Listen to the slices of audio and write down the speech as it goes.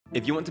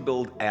If you want to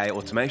build AI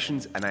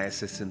automations and AI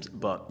systems,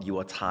 but you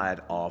are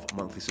tired of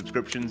monthly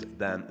subscriptions,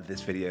 then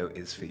this video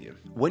is for you.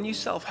 When you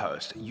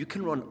self-host, you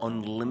can run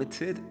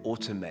unlimited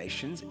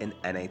automations in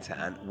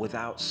n8n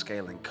without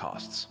scaling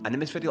costs. And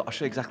in this video, I'll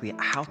show you exactly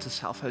how to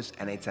self-host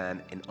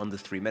n8n in under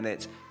 3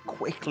 minutes,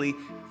 quickly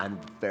and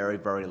very,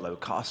 very low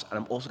cost. And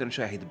I'm also going to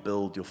show you how to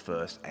build your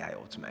first AI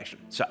automation.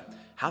 So,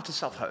 how to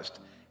self-host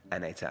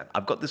n8n.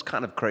 I've got this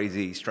kind of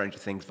crazy Stranger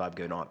Things vibe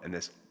going on in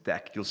this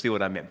deck. You'll see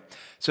what I mean.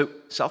 So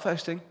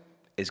self-hosting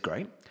is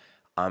great.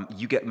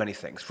 You get many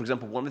things. For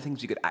example, one of the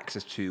things you get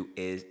access to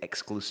is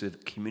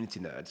exclusive community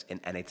nodes in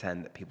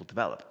n8n that people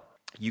develop.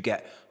 You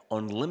get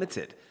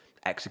unlimited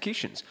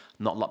executions.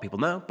 Not a lot of people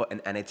know, but in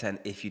n8n,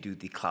 if you do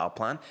the cloud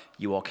plan,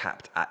 you are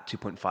capped at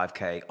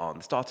 2.5K on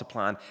the starter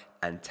plan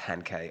and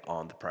 10K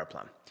on the pro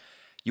plan.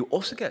 You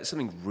also get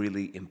something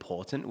really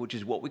important, which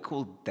is what we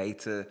call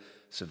data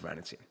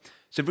sovereignty.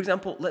 So for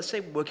example, let's say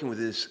we're working with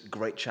this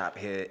great chap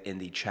here in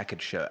the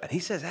checkered shirt, and he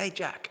says, "Hey,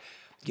 Jack,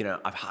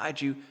 I've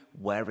hired you,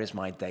 where is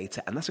my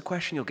data?" And that's a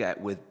question you'll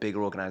get with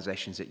bigger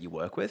organizations that you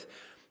work with.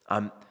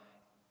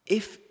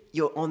 If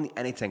you're on the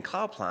n8n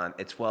cloud plan,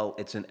 it's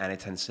an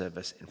n8n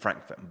service in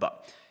Frankfurt.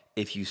 But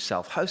if you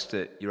self-host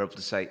it, you're able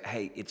to say,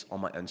 "Hey, it's on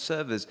my own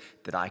servers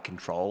that I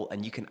control,"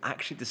 and you can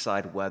actually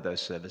decide where those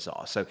servers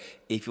are. So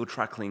if you're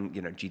tracking,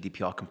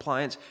 GDPR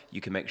compliance,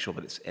 you can make sure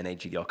that it's in a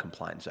GDPR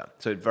compliant zone.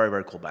 So very,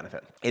 very cool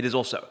benefit. It is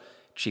also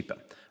cheaper.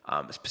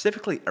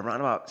 Specifically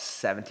around about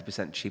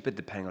 70% cheaper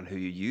depending on who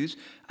you use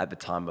at the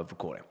time of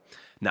recording.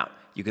 Now,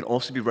 you can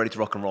also be ready to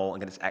rock and roll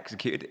and get this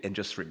executed in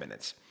just 3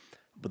 minutes.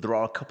 But there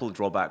are a couple of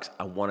drawbacks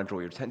I want to draw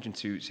your attention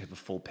to so you have a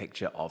full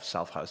picture of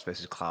self-host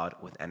versus cloud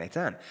with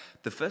n8n.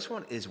 The first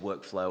one is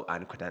workflow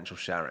and credential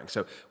sharing.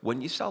 So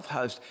when you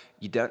self-host,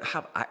 you don't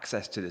have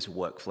access to this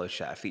workflow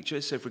share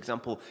feature. So for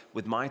example,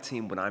 with my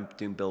team, when I'm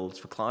doing builds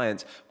for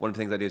clients, one of the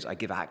things I do is I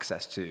give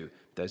access to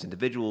those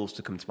individuals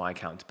to come to my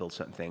account to build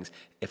certain things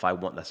if I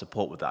want their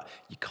support with that.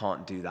 You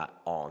can't do that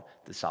on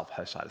the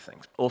self-host side of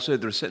things. Also,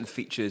 there are certain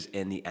features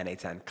in the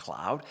n8n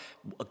cloud.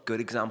 A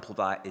good example of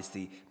that is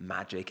the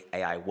Magic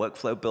AI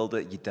Workflow Builder.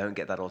 You don't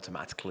get that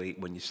automatically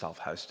when you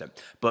self-host it.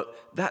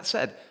 But that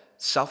said,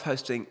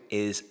 self-hosting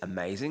is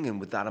amazing, and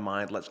with that in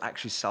mind, let's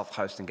actually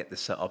self-host and get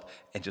this set up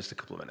in just a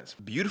couple of minutes.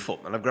 Beautiful,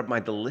 and I've grabbed my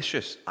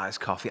delicious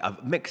iced coffee. I'm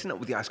mixing it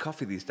with the iced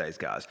coffee these days,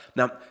 guys.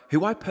 Now,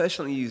 who I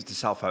personally use to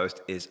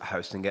self-host is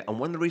hosting it, and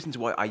one of the reasons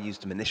why I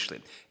used them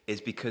initially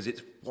is because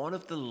it's one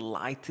of the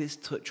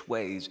lightest touch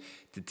ways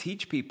to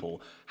teach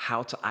people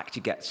how to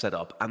actually get set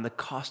up, and the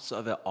costs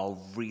of it are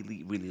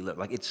really, really low.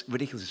 Like, it's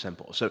ridiculously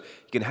simple. So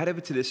you can head over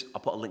to this.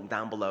 I'll put a link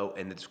down below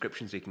in the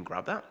description so you can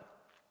grab that.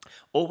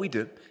 All we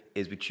do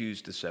is we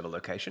choose the server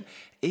location.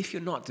 If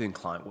you're not doing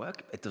client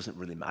work, it doesn't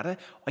really matter.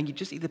 And you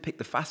just either pick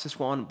the fastest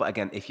one. But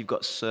again, if you've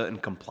got certain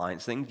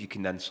compliance things, you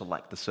can then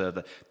select the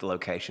server, the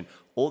location.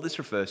 All this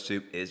refers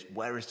to is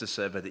where is the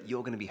server that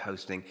you're going to be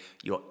hosting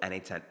your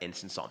n8n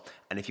instance on.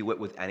 And if you work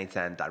with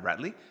n8n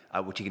directly,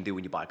 which you can do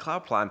when you buy a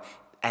cloud plan,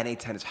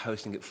 n8n is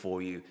hosting it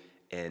for you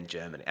in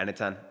Germany.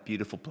 n8n,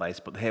 beautiful place,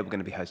 but here we're going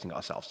to be hosting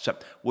ourselves. So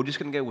we're just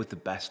going to go with the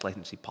best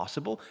latency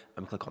possible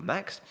and click on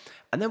next.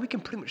 And then we can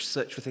pretty much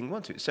search for things we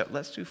want to. So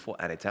let's do for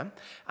n8n.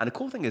 And the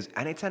cool thing is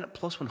n8n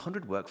plus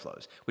 100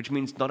 workflows, which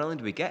means not only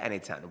do we get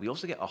n8n, we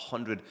also get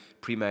 100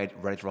 pre-made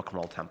ready to rock and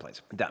roll templates.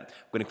 Then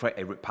we're going to create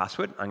a root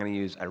password. I'm going to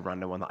use a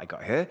random one that I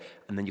got here,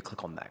 and then you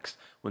click on next.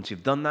 Once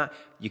you've done that,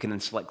 you can then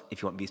select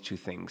if you want these two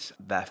things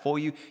there for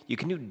you. You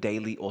can do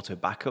daily auto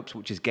backups,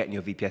 which is getting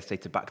your VPS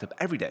data backed up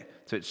every day.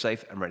 So it's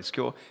safe and ready to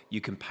secure.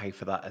 You can pay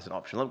for that as an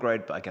optional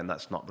upgrade, but again,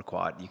 that's not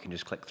required. You can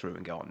just click through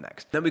and go on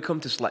next. Then we come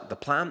to select the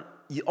plan.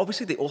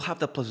 Obviously, they all have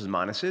their pluses and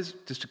minuses.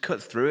 Just to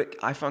cut through it,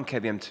 I found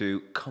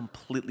KVM2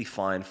 completely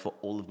fine for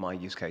all of my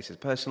use cases.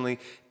 Personally,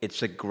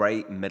 it's a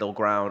great middle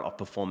ground of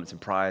performance and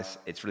price.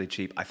 It's really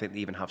cheap. I think they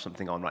even have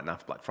something on right now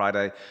for Black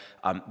Friday.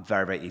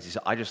 Very, very easy.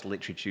 So I just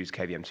literally choose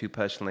KVM2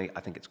 personally.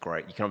 I think it's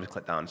great. You can obviously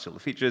click down and see all the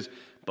features,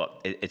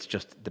 but it's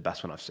just the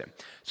best one I've seen.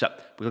 So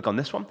we click on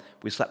this one.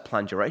 We select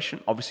plan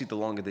duration. Obviously, the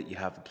longer that you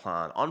have the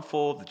plan on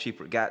for, the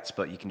cheaper it gets,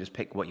 but you can just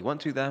pick what you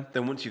want to there.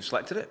 Then once you've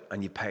selected it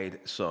and you've paid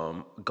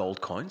some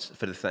gold coins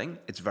for the thing,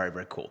 it's very,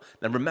 very cool.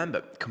 Now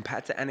remember,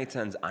 compared to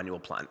n8n's annual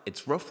plan,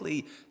 it's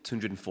roughly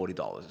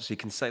 $240. So you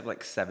can save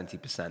like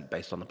 70%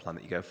 based on the plan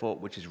that you go for,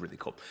 which is really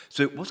cool.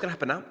 So what's going to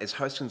happen now is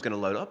hosting is going to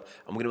load up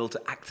and we're going to be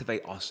able to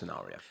activate our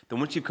scenario. Then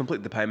once you've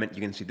completed the payment,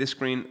 you're going to see this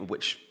screen,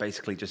 which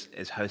basically just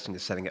is hosting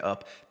is setting it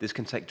up. This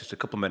can take just a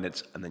couple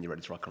minutes and then you're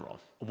ready to rock and roll.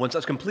 Once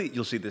that's complete,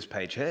 you'll see this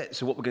page here.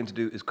 So what we're going to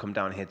do is come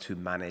down here to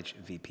manage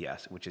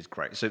VPS, which is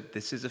great. So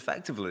this is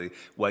effectively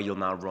where you'll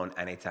now run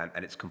n8n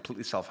and it's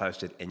completely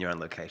self-hosted in your own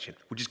location,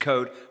 which is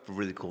code for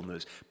really cool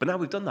news. But now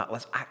we've done that,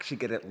 let's actually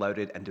get it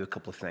loaded and do a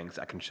couple of things.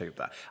 I can show you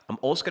that. I'm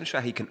also going to show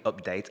how you can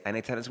update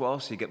n8n as well,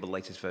 so you get the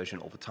latest version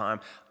all the time.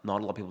 Not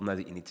a lot of people know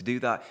that you need to do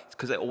that. It's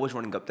because they're always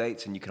running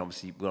updates, and you can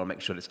obviously want to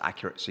make sure that it's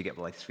accurate so you get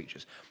the latest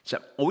features. So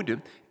all we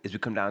do is we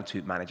come down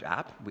to Manage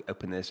App. We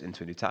open this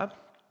into a new tab.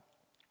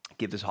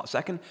 Give this a hot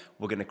second.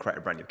 We're going to create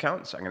a brand new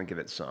account. So I'm going to give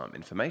it some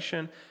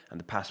information and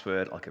the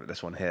password. I'll give it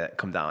this one here.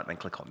 Come down and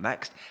click on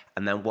next.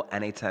 And then what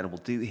n8n will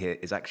do here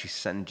is actually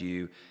send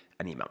you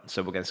an email.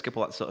 So we're going to skip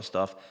all that sort of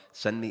stuff.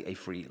 Send me a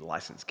free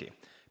license key.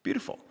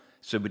 Beautiful.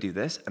 So we do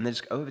this and then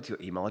just go over to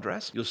your email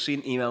address. You'll see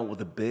an email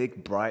with a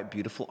big, bright,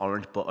 beautiful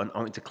orange button. I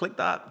want you to click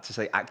that to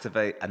say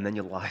activate, and then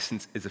your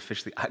license is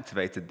officially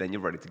activated. Then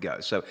you're ready to go.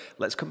 So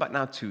let's come back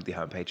now to the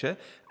homepage here,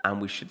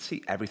 and we should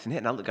see everything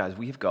here. Now look guys,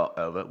 we've got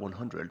over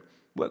 100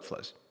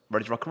 workflows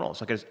ready to rock and roll.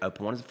 So I can just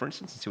open one for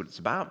instance and see what it's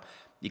about.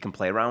 You can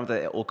play around with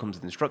it. It all comes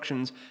with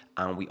instructions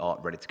and we are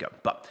ready to go.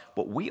 But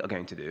what we are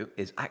going to do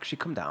is actually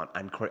come down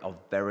and create our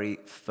very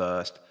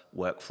first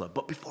workflow.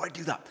 But before I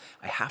do that,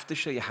 I have to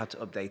show you how to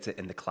update it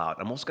in the cloud.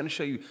 I'm also going to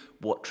show you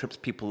what trips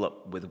people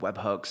up with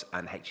webhooks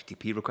and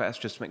HTTP requests,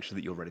 just to make sure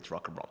that you're ready to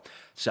rock and roll.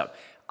 So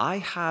I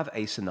have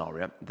a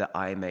scenario that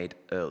I made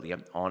earlier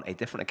on a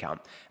different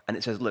account, and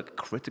it says, look,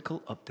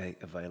 critical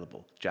update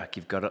available. Jack,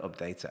 you've got to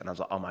update it. And I was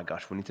like, oh my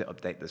gosh, we need to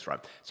update this,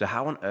 right? So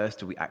how on earth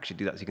do we actually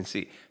do that? As you can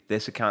see,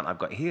 this account I've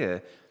got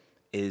here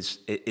is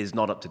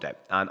not up to date.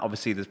 And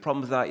obviously there's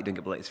problems with that. You don't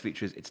get the latest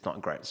features. It's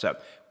not great. So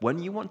when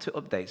you want to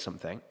update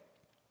something,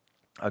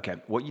 okay,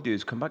 what you do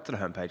is come back to the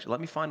homepage.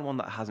 Let me find one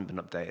that hasn't been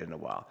updated in a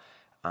while.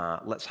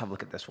 Let's have a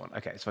look at this one.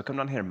 Okay, so if I come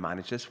down here and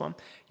manage this one,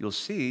 you'll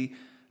see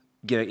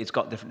it's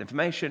got different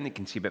information. You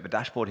can see a bit of a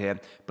dashboard here.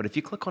 But if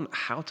you click on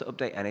how to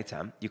update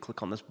n8n, you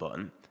click on this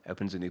button,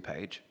 opens a new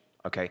page.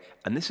 Okay,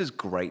 and this is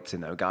great to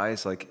know,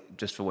 guys, like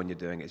just for when you're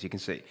doing it. As you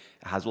can see, it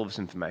has all this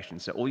information.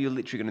 So all you're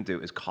literally going to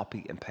do is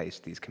copy and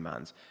paste these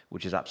commands,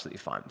 which is absolutely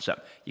fine. So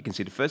you can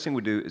see the first thing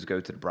we do is go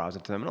to the browser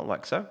terminal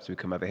like so. So we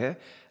come over here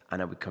and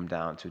then we come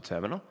down to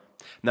terminal.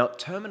 Now,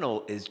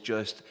 terminal is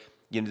just,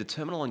 the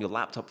terminal on your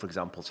laptop, for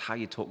example, is how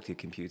you talk to your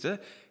computer.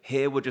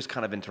 Here, we're just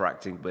kind of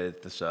interacting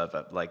with the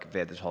server, like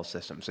via this whole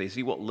system. So you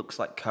see what looks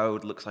like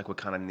code, looks like we're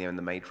kind of near in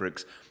the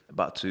Matrix,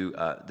 about to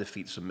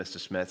defeat some Mr.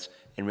 Smiths.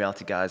 In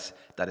reality, guys,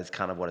 that is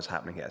kind of what is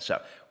happening here.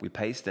 So we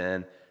paste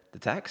in the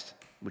text,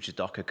 which is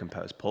Docker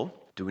compose pull.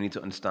 Do we need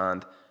to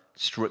understand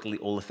strictly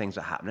all the things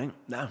that are happening?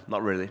 No,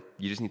 not really.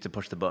 You just need to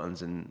push the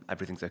buttons and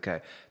everything's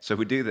okay. So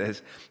we do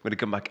this. We're going to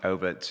come back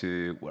over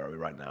to, where are we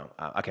right now?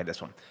 Okay,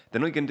 this one.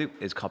 Then what you're going to do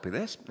is copy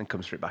this and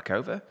come straight back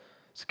over.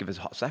 So give us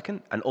a hot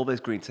second. And all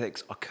those green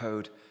ticks are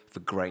code for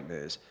great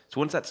news.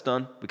 So once that's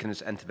done, we can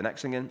just enter the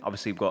next thing in.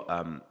 Obviously, we've got,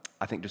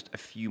 I think, just a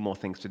few more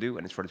things to do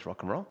and it's ready to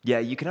rock and roll. Yeah,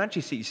 you can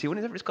actually see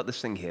whenever it's got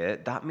this thing here,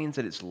 that means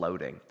that it's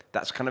loading.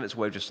 That's kind of its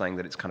way of just saying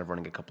that it's kind of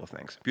running a couple of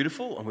things.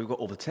 Beautiful, and we've got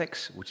all the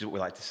ticks, which is what we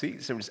like to see.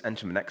 So we just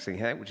enter the next thing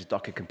here, which is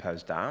Docker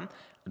compose down,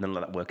 and then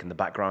let that work in the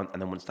background.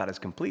 And then once that is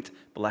complete,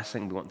 the last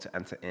thing we want to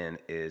enter in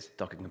is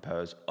Docker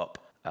compose up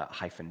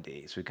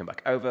 -d. So we come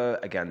back over.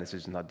 Again, this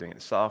is not doing it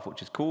itself,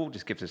 which is cool.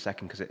 Just gives it a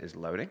second because it is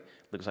loading.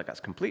 Looks like that's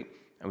complete.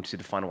 And we just do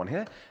the final one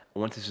here.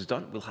 And once this is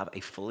done, we'll have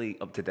a fully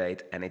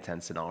up-to-date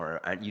n8n scenario.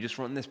 And you just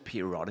run this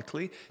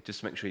periodically just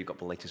to make sure you've got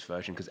the latest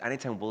version, because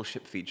n8n will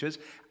ship features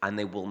and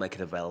they will make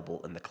it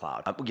available in the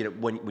cloud,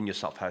 when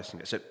you're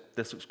self-hosting it. So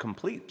this looks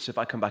complete. So if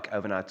I come back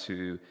over now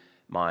to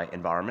my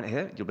environment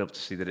here, you'll be able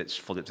to see that it's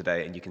fully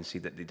up-to-date and you can see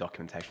that the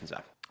documentation's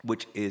there,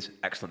 which is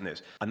excellent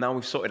news. And now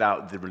we've sorted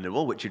out the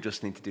renewal, which you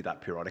just need to do that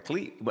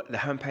periodically. But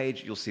the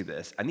homepage, you'll see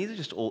this. And these are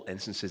just all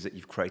instances that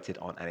you've created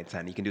on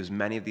n8n. You can do as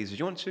many of these as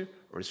you want to,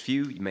 or as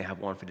few. You may have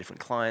one for different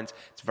clients.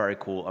 It's very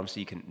cool.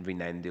 Obviously, you can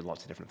rename and do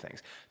lots of different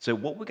things. So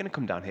what we're going to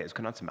come down here is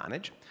come down to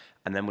manage,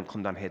 and then we'll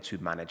come down here to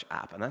manage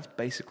app. And that's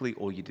basically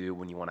all you do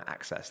when you want to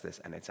access this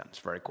n8n.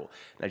 It's very cool.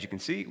 And as you can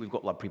see, we've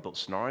got a lot of pre-built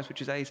scenarios,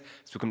 which is ace.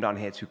 So we come down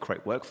here to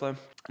create workflow,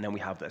 and then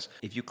we have this.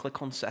 If you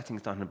click on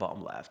settings down in the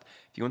bottom left,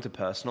 if you go into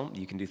personal,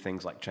 you can do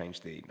things like change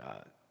the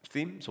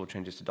theme, so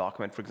change this to dark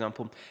mode, for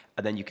example.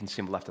 And then you can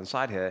see on the left-hand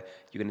side here,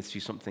 you're going to see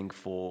something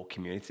for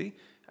community,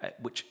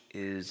 which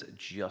is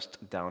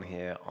just down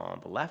here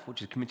on the left,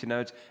 which is community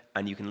nodes,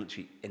 and you can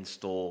literally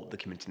install the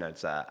community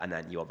nodes there, and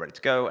then you're ready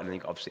to go. And then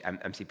you've got obviously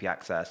MCP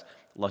access,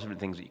 lots of different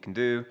things that you can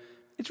do.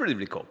 It's really,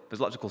 really cool. There's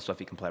lots of cool stuff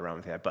you can play around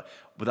with here, but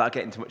without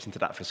getting too much into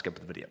that for a skip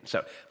of the video.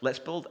 So let's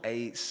build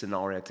a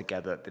scenario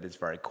together that is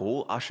very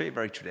cool. I'll show you a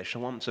very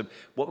traditional one. So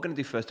what we're going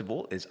to do first of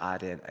all is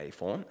add in a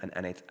form, an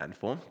n8n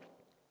form.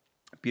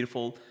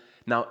 Beautiful.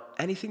 Now,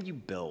 anything you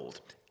build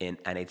in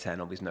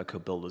n8n or these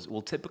no-code builders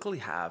will typically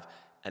have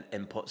an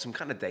input, some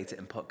kind of data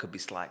input. Could be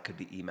Slack, could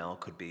be email,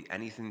 could be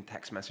anything,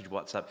 text message,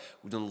 WhatsApp.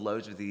 We've done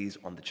loads of these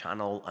on the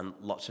channel and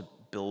lots of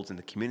builds in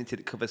the community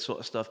that cover this sort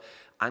of stuff.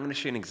 I'm going to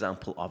show you an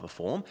example of a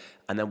form,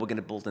 and then we're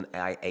going to build an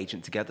AI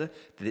agent together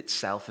that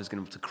itself is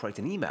going to create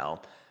an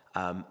email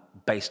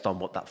based on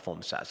what that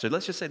form says. So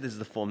let's just say this is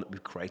the form that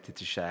we've created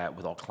to share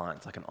with our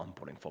clients, like an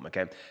onboarding form,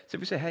 okay? So if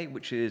we say, hey,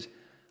 which is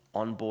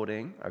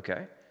onboarding,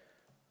 okay?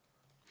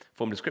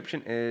 Form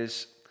description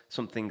is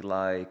something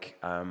like,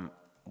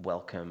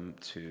 welcome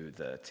to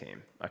the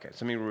team. Okay,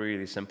 something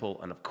really simple.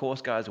 And of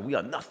course, guys, we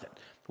are nothing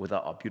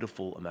without our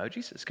beautiful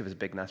emojis. Let's give us a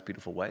big, nice,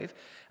 beautiful wave.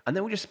 And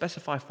then we just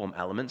specify form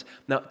elements.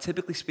 Now,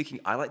 typically speaking,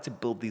 I like to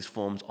build these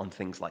forms on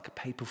things like a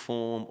paper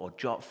form or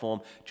jot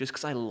form, just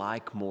because I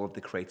like more of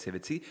the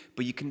creativity.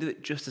 But you can do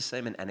it just the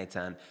same in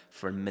n8n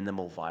for a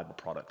minimal viable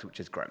product, which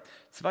is great.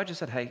 So if I just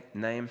said, hey,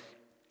 name,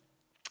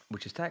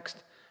 which is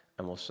text,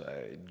 and we'll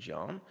say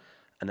John,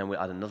 and then we'll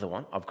add another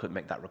one. I could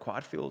make that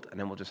required field, and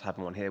then we'll just have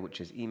one here, which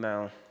is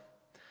email.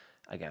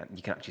 Again,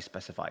 you can actually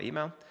specify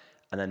email.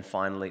 And then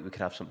finally, we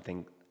could have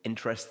something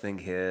interesting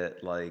here,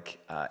 like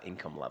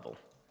income level.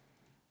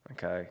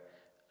 Okay,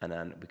 and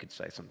then we could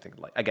say something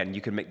like, again,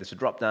 you can make this a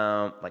drop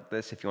down like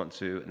this if you want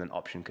to, and then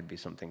option could be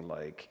something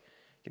like,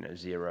 you know,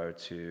 $0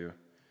 to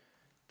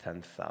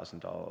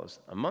 $10,000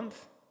 a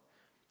month.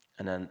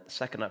 And then the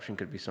second option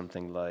could be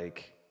something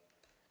like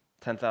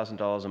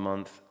 $10,000 a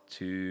month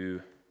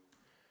to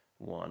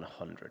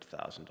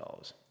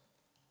 $100,000.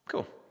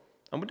 Cool,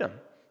 and we're done.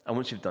 And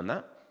once you've done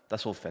that,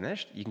 that's all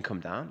finished. You can come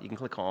down, you can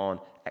click on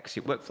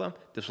Execute Workflow.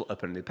 This will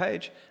open a new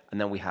page, and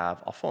then we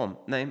have our form,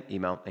 name,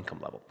 email, income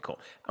level. Cool.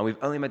 And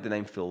we've only made the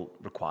name field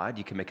required.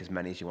 You can make as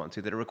many as you want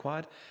to that are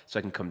required. So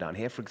I can come down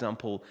here, for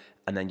example,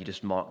 and then you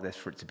just mark this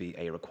for it to be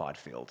a required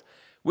field,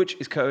 which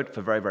is code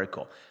for very, very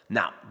cool.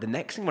 Now, the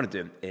next thing we want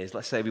to do is,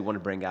 let's say we want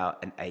to bring out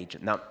an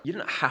agent. Now, you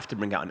don't have to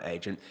bring out an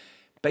agent.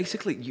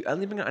 Basically, you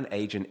only bring out an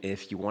agent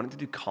if you wanted to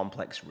do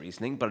complex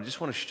reasoning, but I just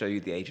want to show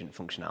you the agent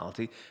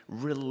functionality.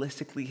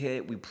 Realistically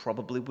here, we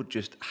probably would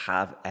just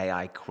have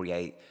AI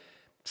create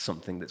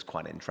something that's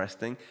quite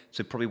interesting.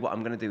 So probably what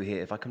I'm going to do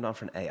here, if I come down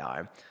for an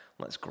AI,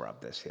 let's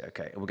grab this here,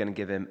 okay? And we're going to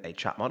give him a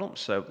chat model.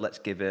 So let's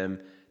give him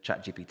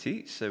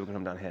ChatGPT. So we're going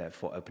to come down here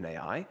for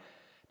OpenAI.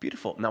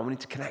 Beautiful. Now we need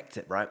to connect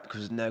it, right? Because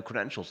there's no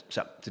credentials.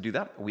 So to do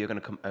that, we are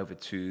going to come over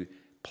to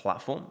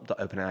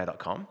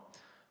platform.openai.com.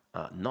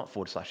 Not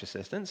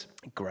 /assistance.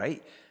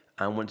 Great.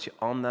 And once you're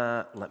on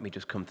there, let me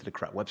just come to the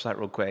correct website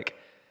real quick.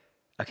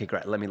 Okay,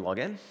 great. Let me log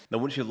in. Now,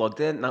 once you're logged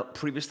in, now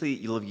previously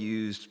you'll have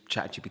used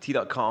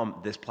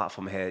chatgpt.com. This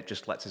platform here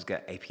just lets us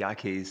get API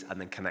keys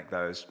and then connect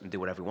those and do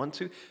whatever we want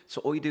to.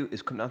 So all you do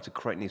is come down to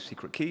create new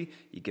secret key.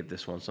 You give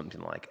this one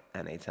something like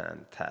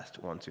n8n test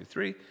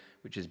 123,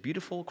 which is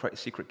beautiful. Create a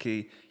secret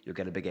key. You'll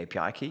get a big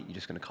API key. You're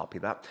just going to copy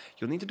that.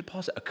 You'll need to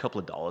deposit a couple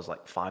of dollars,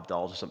 like $5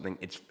 or something.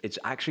 It's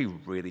actually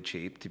really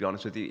cheap, to be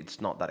honest with you. It's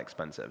not that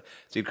expensive.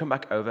 So you come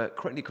back over,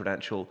 create a new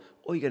credential.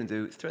 All you're going to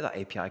do is throw that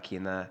API key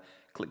in there,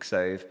 click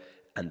save,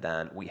 and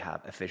then we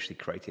have officially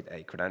created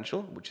a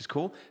credential, which is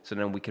cool. So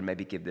then we can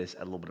maybe give this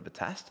a little bit of a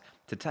test.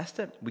 To test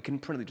it, we can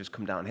pretty just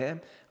come down here,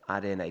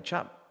 add in a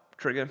chat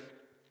trigger,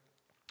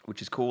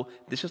 which is cool.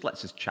 This just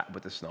lets us chat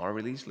with the scenario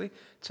really easily.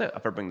 So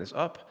if I bring this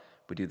up,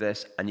 we do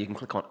this, and you can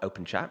click on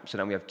Open Chat. So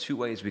now we have two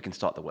ways we can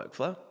start the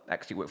workflow.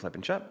 Execute Workflow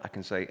Open Chat. I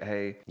can say,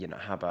 hey, you know,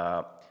 how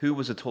about who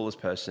was the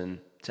tallest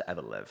person to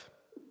ever live?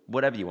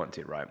 Whatever you want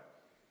to, right?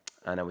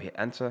 And then we hit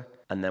enter,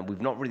 and then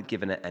we've not really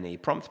given it any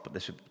prompt, but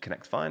this should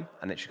connect fine,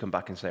 and it should come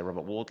back and say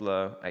Robert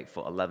Wardlow,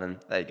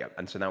 8'11". There you go.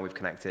 And so now we've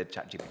connected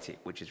ChatGPT,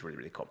 which is really,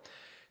 really cool.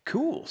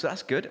 Cool, so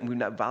that's good, and we've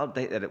now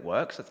validated that it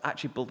works. Let's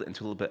actually build it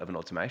into a little bit of an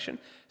automation.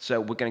 So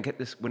we're going to get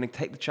this, we're going to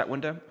take the chat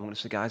window, and we're going to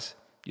say, guys,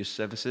 your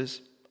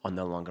services are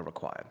no longer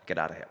required. Get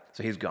out of here.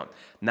 So he's gone.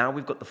 Now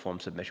we've got the form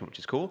submission, which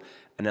is cool.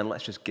 And then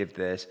let's just give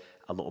this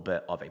a little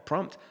bit of a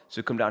prompt.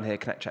 So come down here,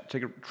 connect chat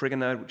trigger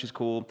node, which is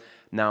cool.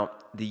 Now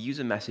the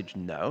user message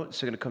node.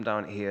 So we're going to come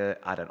down here,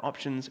 add an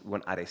options. We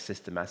want to add a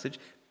system message.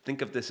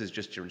 Think of this as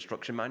just your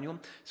instruction manual.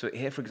 So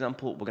here, for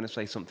example, we're going to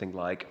say something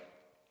like,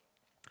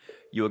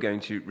 you're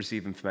going to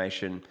receive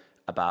information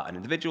about an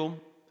individual,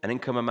 an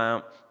income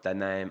amount, their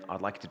name.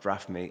 I'd like you to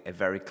draft me a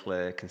very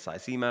clear,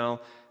 concise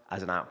email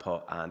as an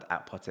output and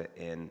output it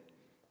in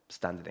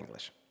standard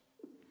English.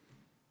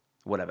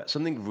 Whatever,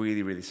 something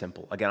really, really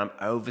simple. Again, I'm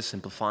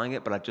oversimplifying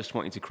it, but I just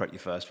want you to create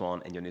your first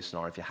one in your new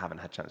scenario if you haven't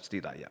had a chance to do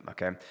that yet,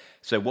 okay?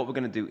 So what we're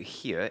gonna do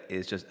here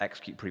is just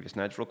execute previous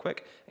nodes real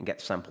quick and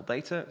get sample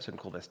data. So I can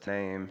call this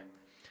name,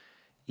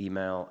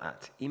 email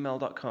at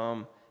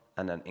email.com,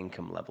 and then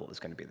income level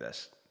is gonna be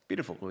this.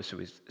 Beautiful,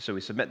 so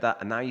we submit that,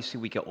 and now you see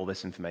we get all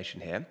this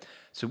information here.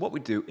 So what we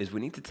do is we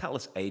need to tell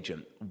this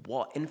agent,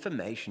 what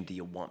information do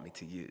you want me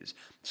to use?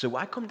 So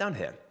I come down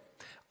here,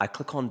 I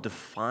click on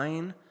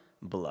define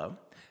below,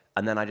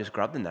 and then I just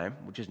grab the name,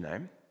 which is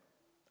name,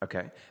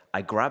 okay?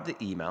 I grab the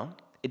email.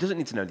 It doesn't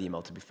need to know the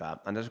email, to be fair,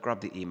 and just grab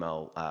the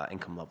email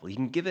income level. You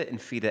can give it and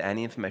feed it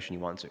any information you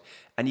want to.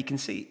 And you can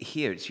see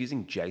here, it's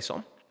using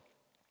JSON,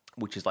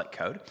 which is like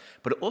code,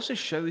 but it also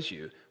shows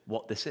you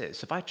what this is.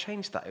 So if I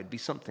change that, it'd be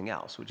something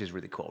else, which is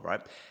really cool,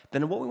 right?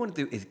 Then what we want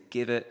to do is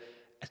give it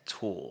a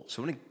tool.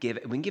 So we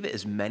can give it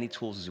as many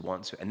tools as we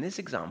want to. In this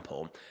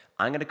example,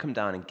 I'm going to come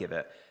down and give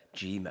it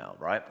Gmail,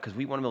 right? Because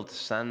we want to be able to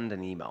send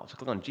an email. So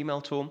click on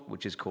Gmail tool,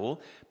 which is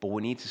cool, but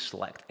we need to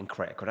select and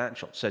create a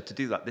credential. So to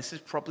do that, this is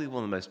probably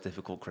one of the most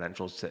difficult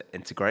credentials to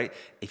integrate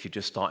if you're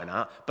just starting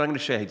out, but I'm going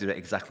to show you how to do it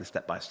exactly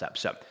step by step.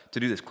 So to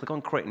do this, click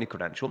on create a new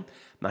credential.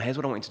 Now here's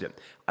what I want you to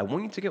do. I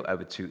want you to go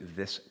over to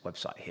this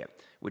website here,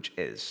 which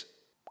is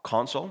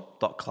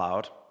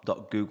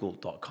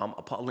console.cloud.google.com.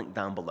 I'll put a link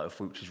down below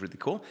for you, which is really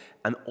cool.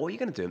 And all you're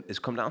going to do is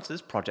come down to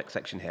this project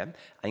section here, and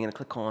you're going to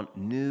click on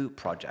New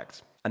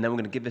Project. And then we're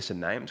going to give this a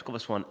name. Let's call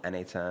this one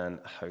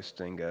n8n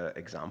hosting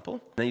example.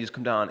 And then you just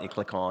come down and you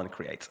click on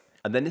Create.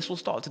 And then this will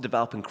start to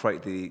develop and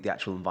create the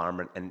actual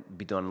environment and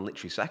be done in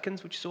literally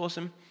seconds, which is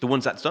awesome. So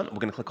once that's done, we're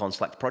going to click on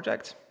Select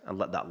Project and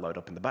let that load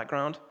up in the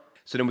background.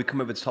 So then we come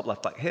over to the top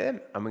left back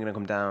here, and we're going to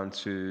come down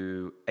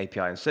to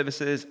API and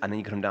Services, and then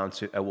you come down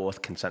to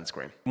OAuth consent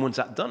screen. And once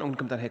that's done, I'm going to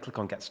come down here, click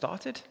on Get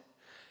Started.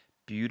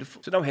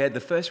 Beautiful. So now here, the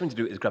first thing to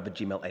do is grab a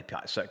Gmail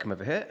API. So come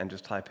over here and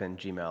just type in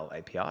Gmail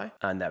API.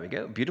 And there we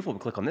go. Beautiful. We'll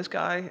click on this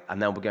guy,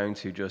 and then we're going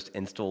to just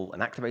install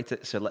and activate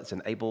it. So let's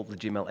enable the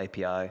Gmail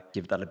API,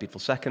 give that a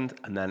beautiful second,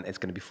 and then it's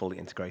going to be fully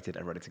integrated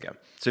and ready to go.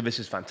 So this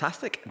is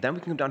fantastic. Then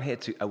we can come down here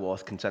to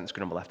OAuth consent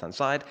screen on the left-hand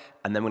side,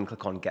 and then we're going to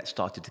click on Get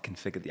Started to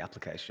configure the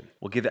application.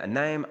 We'll give it a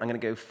name. I'm going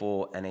to go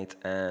for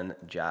n8n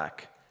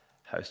Jack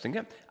hosting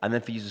it. And then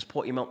for user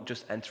support email,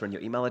 just enter in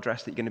your email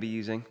address that you're going to be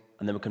using.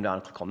 And then we'll come down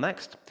and click on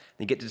Next. Then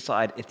you get to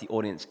decide if the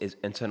audience is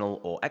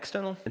internal or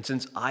external. And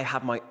since I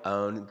have my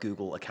own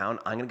Google account,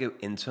 I'm going to go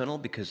internal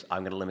because I'm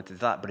going to limit it to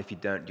that. But if you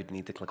don't, you'd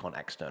need to click on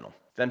external.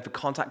 Then for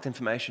contact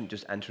information,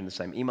 just enter in the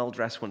same email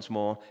address once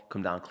more,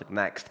 come down, click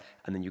Next,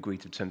 and then you agree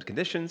to terms and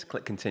conditions,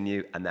 click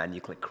Continue, and then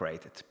you click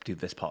Create to do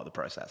this part of the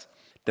process.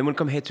 Then we'll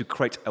come here to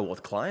Create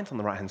OAuth Client on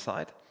the right-hand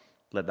side.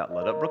 Let that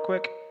load up real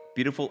quick.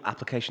 Beautiful.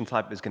 Application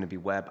type is going to be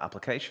web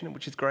application,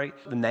 which is great.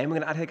 The name we're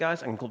going to add here,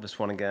 guys, I can call this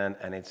one again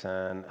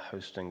n8n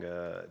hosting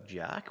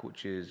Jack,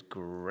 which is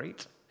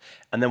great.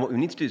 And then what we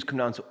need to do is come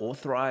down to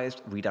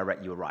authorized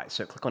redirect URI.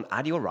 So click on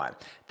add URI.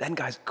 Then,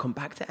 guys, come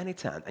back to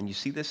n8n, and you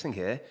see this thing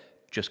here,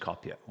 just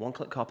copy it.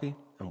 One-click copy,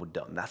 and we're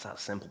done. That's how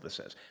simple this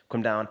is.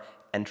 Come down,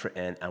 enter it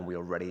in, and we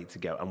are ready to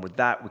go. And with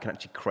that, we can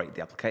actually create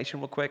the application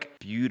real quick.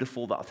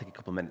 Beautiful. That'll take a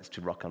couple of minutes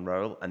to rock and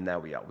roll. And there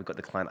we are. We've got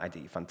the client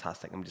ID.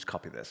 Fantastic. Let me just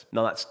copy this.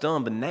 Now that's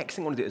done. The next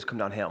thing I want to do is come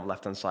down here on the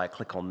left-hand side,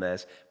 click on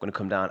this. I'm going to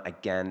come down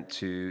again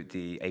to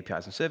the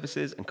APIs and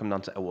services and come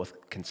down to OAuth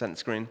consent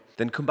screen.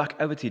 Then come back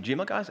over to your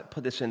Gmail, guys.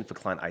 Put this in for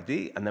client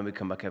ID. And then we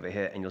come back over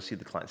here and you'll see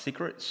the client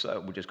secret.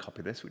 So we'll just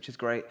copy this, which is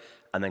great.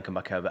 And then come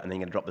back over and then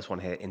you're going to drop this one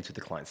here into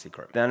the client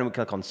secret. Then we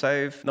click on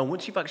save. Now,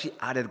 once you've actually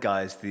added,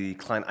 guys, the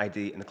client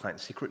ID and the client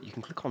secret, you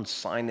can click on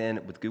sign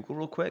in with Google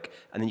real quick,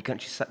 and then you can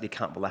actually set the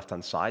account on the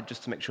left-hand side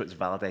just to make sure it's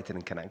validated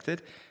and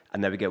connected.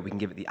 And there we go. We can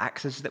give it the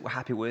access that we're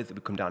happy with. We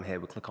come down here,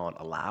 we click on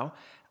allow,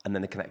 and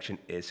then the connection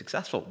is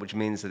successful, which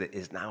means that it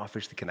is now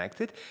officially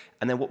connected.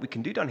 And then what we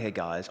can do down here,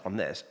 guys, on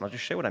this, and I'll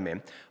just show you what I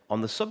mean.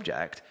 On the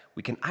subject,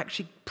 we can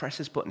actually press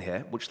this button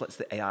here, which lets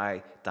the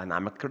AI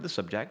dynamically create the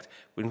subject.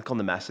 We can click on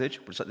the message,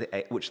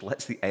 which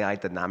lets the AI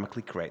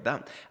dynamically create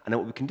that. And then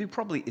what we can do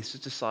probably is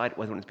just decide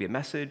whether we want it to be a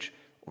message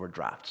or a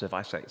draft. So if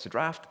I say it's a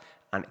draft,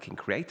 and it can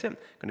create it. I'm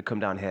going to come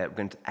down here. We're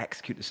going to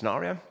execute the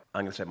scenario.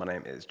 I'm going to say my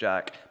name is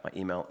Jack, my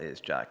email is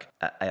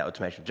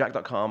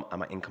jack@automationjack.com, and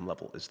my income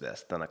level is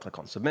this. Then I click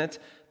on submit.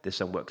 This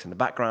then works in the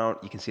background.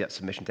 You can see that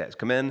submission data has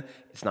come in.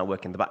 It's now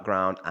working in the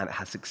background, and it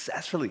has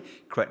successfully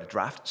created a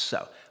draft.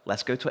 So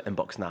let's go to our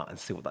inbox now and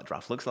see what that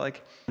draft looks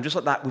like. And just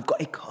like that, we've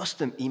got a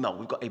custom email.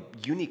 We've got a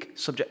unique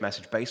subject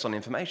message based on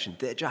information.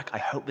 Dear Jack, I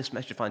hope this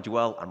message finds you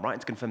well. I'm writing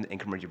to confirm the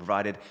income range you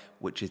provided,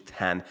 which is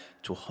 $10,000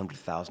 to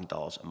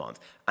 $100,000 a month.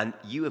 And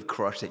you have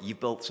crushed it.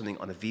 You've built something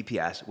on a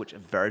VPS, which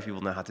very few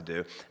people know how to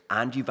do,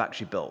 and you've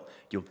actually built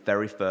your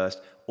very first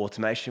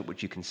automation,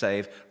 which you can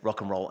save, rock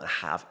and roll, and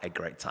have a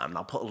great time. And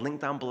I'll put a link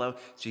down below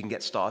so you can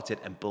get started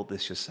and build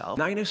this yourself.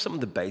 Now you know some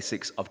of the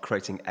basics of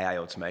creating AI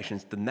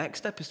automations. The next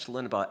step is to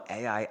learn about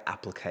AI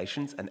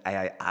applications and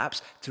AI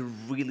apps to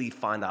really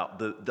find out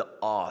the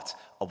art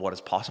of what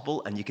is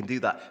possible. And you can do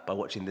that by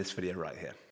watching this video right here.